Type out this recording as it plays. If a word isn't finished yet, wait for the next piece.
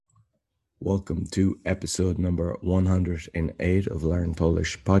Welcome to episode number 108 of Learn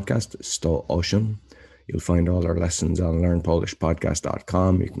Polish Podcast, 108. You'll find all our lessons on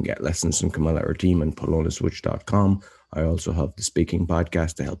learnpolishpodcast.com. You can get lessons from Camilla, our team, and polonaswitch.com. I also have the speaking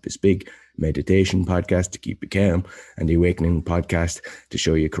podcast to help you speak, meditation podcast to keep you calm, and the awakening podcast to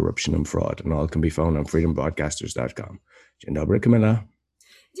show you corruption and fraud. And all can be found on freedombroadcasters.com. Dzień dobry, Camilla.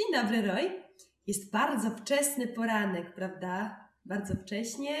 Dzień dobry, Roy. Jest bardzo wczesny poranek, prawda? Bardzo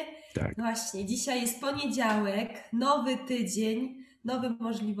wcześnie. Tak. Właśnie, dzisiaj jest poniedziałek, nowy tydzień, nowe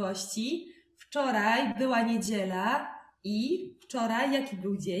możliwości. Wczoraj była niedziela i wczoraj jaki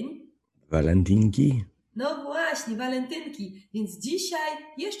był dzień? Walentynki. No właśnie, walentynki. Więc dzisiaj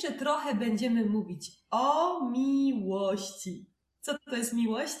jeszcze trochę będziemy mówić o miłości. Co to jest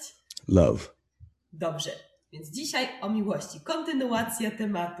miłość? Love. Dobrze, więc dzisiaj o miłości. Kontynuacja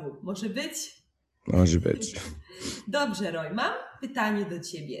tematu. Może być? Może być. Dobrze, Roy, mam pytanie do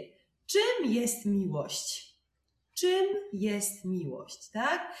Ciebie. Czym jest miłość? Czym jest miłość,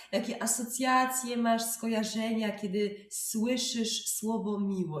 tak? Jakie asocjacje masz, skojarzenia, kiedy słyszysz słowo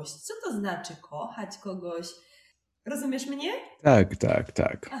miłość? Co to znaczy kochać kogoś? Rozumiesz mnie? Tak.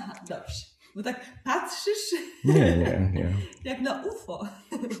 Aha, dobrze. Bo tak patrzysz Nie. jak na UFO.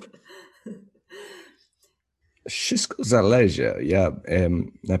 Wszystko zależy. Ja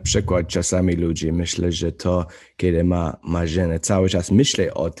na przykład czasami ludzie myślę, że to kiedy ma marzenie, cały czas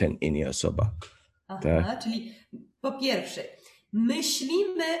myślę o ten innej osobie. Aha, Tak. czyli po pierwsze,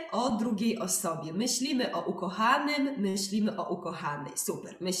 myślimy o drugiej osobie. Myślimy o ukochanym, myślimy o ukochanej.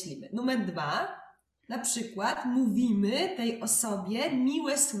 Super, myślimy. Numer 2, na przykład mówimy tej osobie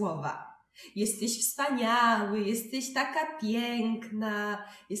miłe słowa. Jesteś wspaniały, jesteś taka piękna,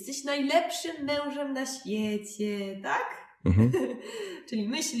 jesteś najlepszym mężem na świecie, tak? Mhm. Czyli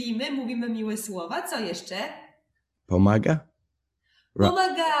myślimy, mówimy miłe słowa. Co jeszcze? Pomaga?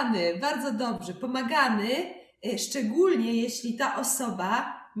 Pomagamy, bardzo dobrze. Pomagamy, szczególnie jeśli ta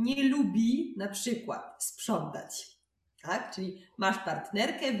osoba nie lubi na przykład sprzątać. Tak? Czyli masz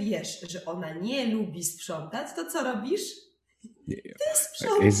partnerkę, wiesz, że ona nie lubi sprzątać, to co robisz? Ty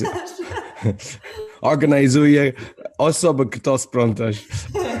sprzątasz. Organizuje osobę, kto sprzątasz.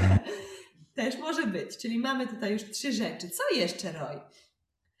 Też może być. Czyli mamy tutaj już 3 rzeczy. Co jeszcze, Roy?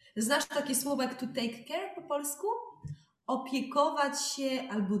 Znasz takie słowa jak to take care po polsku? Opiekować się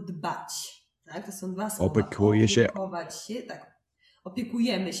albo dbać. Tak? To są 2 słowa. Opiekuje się. Opiekować się, tak.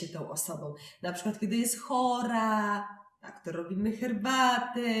 Opiekujemy się tą osobą. Na przykład, kiedy jest chora, tak, to robimy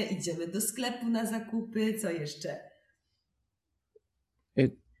herbatę, idziemy do sklepu na zakupy. Co jeszcze?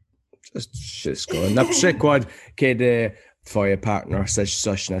 To jest wszystko. Na przykład, kiedy twoja partner chce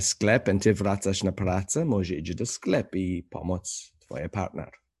coś na sklep i ty wracasz na pracę, może iść do sklepu i pomóc twojej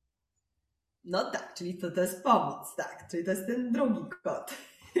partner. No tak, czyli to jest pomoc, tak, czyli to jest ten drugi kod,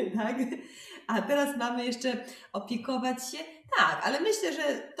 tak? A teraz mamy jeszcze opiekować się, tak, ale myślę,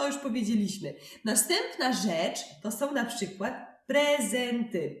 że to już powiedzieliśmy. Następna rzecz to są na przykład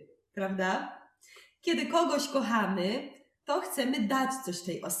prezenty, prawda? Kiedy kogoś kochamy, to chcemy dać coś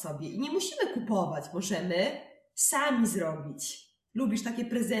tej osobie i nie musimy kupować, możemy sami zrobić. Lubisz takie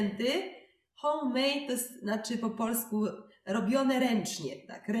prezenty? Homemade to znaczy po polsku robione ręcznie,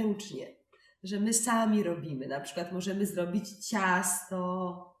 tak, ręcznie. Że my sami robimy. Na przykład możemy zrobić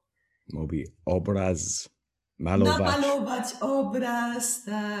ciasto. Mówi obraz, malować. Namalować obraz,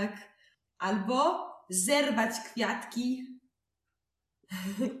 tak. Albo zerwać kwiatki.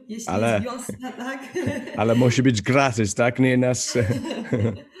 Jeśli jest wiosna, tak. Ale musi być gratis, tak? Nie nas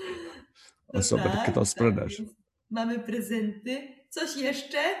osoba, tak, kto sprzedaż. Tak. Mamy prezenty. Coś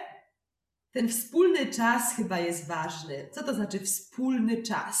jeszcze? Ten wspólny czas chyba jest ważny. Co to znaczy wspólny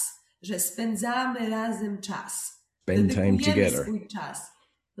czas? Że spędzamy razem czas. Spend time together. Swój czas.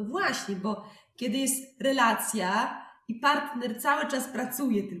 No właśnie, bo kiedy jest relacja i partner cały czas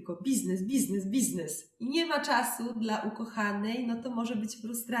pracuje tylko biznes i nie ma czasu dla ukochanej, no to może być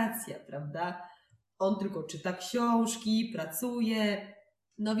frustracja, prawda? On tylko czyta książki, pracuje,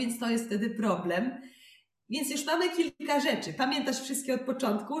 no więc to jest wtedy problem. Więc już mamy kilka rzeczy. Pamiętasz wszystkie od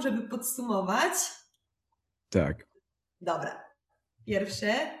początku, żeby podsumować? Tak. Dobra.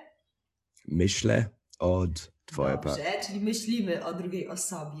 Pierwsze. Myślę od twojej Dobrze, czyli myślimy o drugiej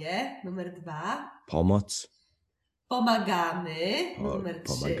osobie. Numer 2. Pomoc. Pomagamy. Numer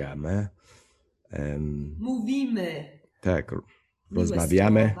 3. Pomagamy. Mówimy. Tak. Miłe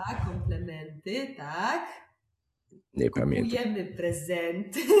Rozmawiamy. Słowa, komplementy, tak. Nie pamiętam. Kupujemy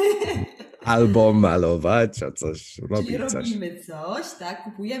prezenty. Albo malować, a coś robić. Czyli robimy coś, tak.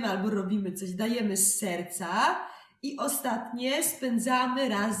 Kupujemy albo robimy coś, dajemy z serca. I ostatnie, spędzamy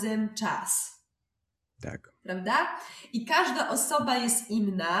razem czas. Tak. prawda? I każda osoba jest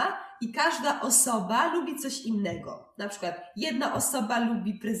inna i każda osoba lubi coś innego. Na przykład jedna osoba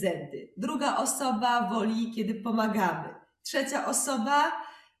lubi prezenty, druga osoba woli, kiedy pomagamy, trzecia osoba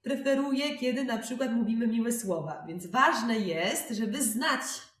preferuje, kiedy na przykład mówimy miłe słowa. Więc ważne jest, żeby znać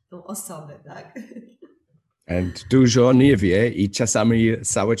tą osobę, tak? And dużo nie wie i czasami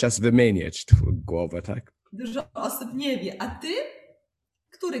cały czas wymieniać głowę, tak? Dużo osób nie wie. A ty?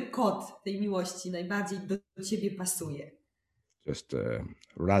 Który kod tej miłości najbardziej do ciebie pasuje? Just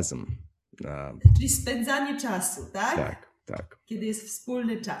razem. Czyli spędzanie czasu, tak? Tak. Kiedy jest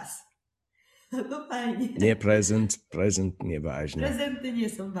wspólny czas. No fajnie. Nie prezent nieważne. Prezenty nie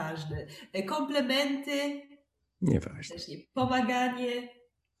są ważne. Komplementy? Nieważne. Też nie. Pomaganie?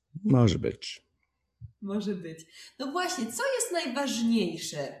 Może być. Może być. No właśnie, co jest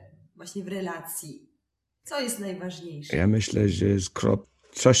najważniejsze właśnie w relacji? Co jest najważniejsze? Ja myślę, że jest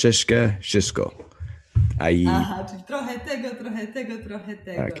troszeczkę wszystko. Aha, czyli trochę tego.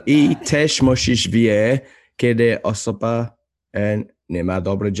 Tak. I też musisz wiedzieć, kiedy osoba nie ma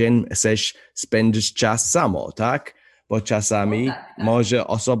dobry dzień, chcesz spędzić czas samo, tak? Bo czasami tak. może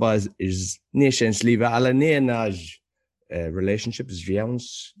osoba jest nieszczęśliwa, ale nie nasz relationship,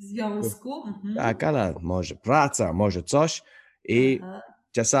 związku. Mhm. Tak, ale może praca, może coś i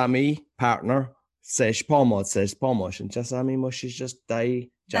czasami partner chcesz pomóc i czasami musisz just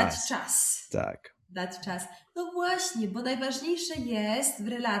dać czas. Tak. Dać czas. No właśnie, bo najważniejsze jest w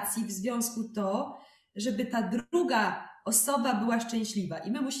relacji, w związku to, żeby ta druga osoba była szczęśliwa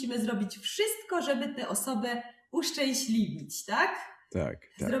i my musimy zrobić wszystko, żeby tę osobę uszczęśliwić, tak? Tak.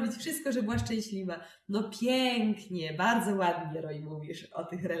 Zrobić wszystko, żeby była szczęśliwa. No pięknie, bardzo ładnie, Roy, mówisz o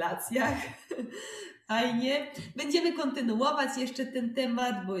tych relacjach. Fajnie. Będziemy kontynuować jeszcze ten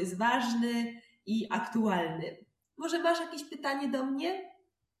temat, bo jest ważny i aktualny. Może masz jakieś pytanie do mnie?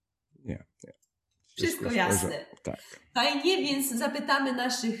 Nie. Wszystko jasne. Tak. Fajnie, więc zapytamy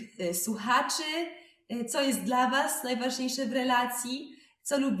naszych słuchaczy, co jest dla was najważniejsze w relacji,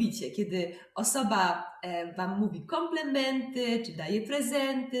 co lubicie, kiedy osoba wam mówi komplementy, czy daje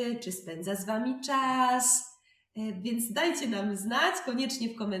prezenty, czy spędza z wami czas. Więc dajcie nam znać, koniecznie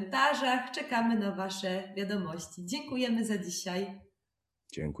w komentarzach. Czekamy na wasze wiadomości. Dziękujemy za dzisiaj.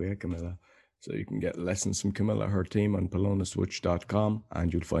 Dziękuję, Camilla. So you can get lessons from Camilla, her team on polonaswitch.com,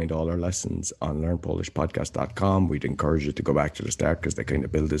 and you'll find all our lessons on learnpolishpodcast.com. We'd encourage you to go back to the start because they kind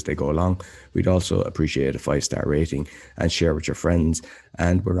of build as they go along. We'd also appreciate a 5-star rating and share with your friends.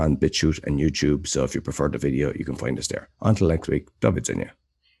 And we're on BitChute and YouTube, so if you prefer the video, you can find us there. Until next week, do widzenia.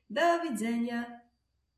 Do widzenia.